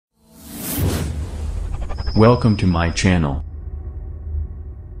Welcome to my channel.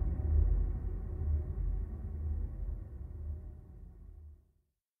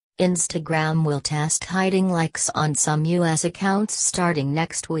 Instagram will test hiding likes on some US accounts starting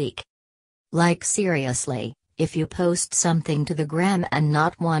next week. Like seriously, if you post something to the gram and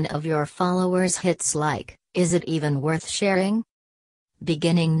not one of your followers hits like, is it even worth sharing?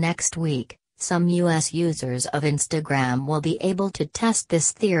 Beginning next week, some US users of Instagram will be able to test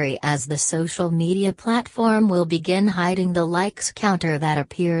this theory as the social media platform will begin hiding the likes counter that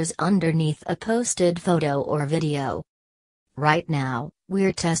appears underneath a posted photo or video. Right now,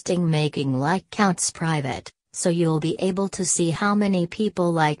 we're testing making like counts private, so you'll be able to see how many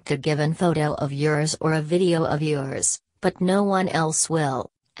people liked a given photo of yours or a video of yours, but no one else will,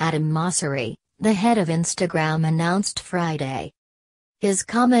 Mosseri, the head of Instagram, announced Friday. His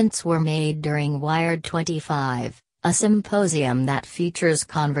comments were made during Wired 25, a symposium that features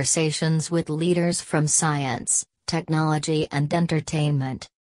conversations with leaders from science, technology and entertainment.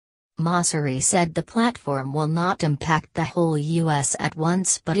 Mosseri said the platform will not impact the whole US at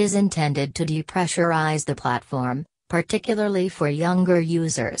once but is intended to depressurize the platform, particularly for younger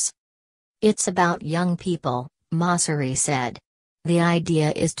users. "It's about young people," Mosseri said. "The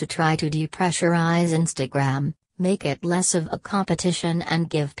idea is to try to depressurize Instagram, make it less of a competition and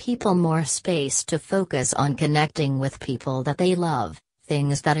give people more space to focus on connecting with people that they love,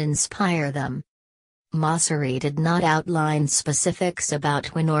 things that inspire them." Mosseri did not outline specifics about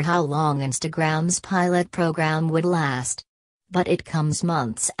when or how long Instagram's pilot program would last. But it comes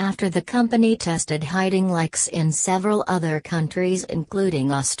months after the company tested hiding likes in several other countries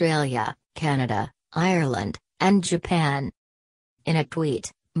including Australia, Canada, Ireland, and Japan. In a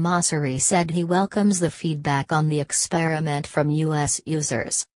tweet, Mosseri said he welcomes the feedback on the experiment from US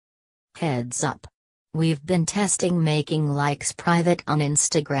users. "Heads up. We've been testing making likes private on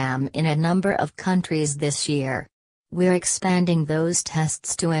Instagram in a number of countries this year. We're expanding those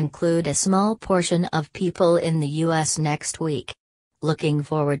tests to include a small portion of people in the US next week. Looking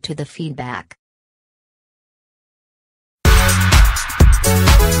forward to the feedback."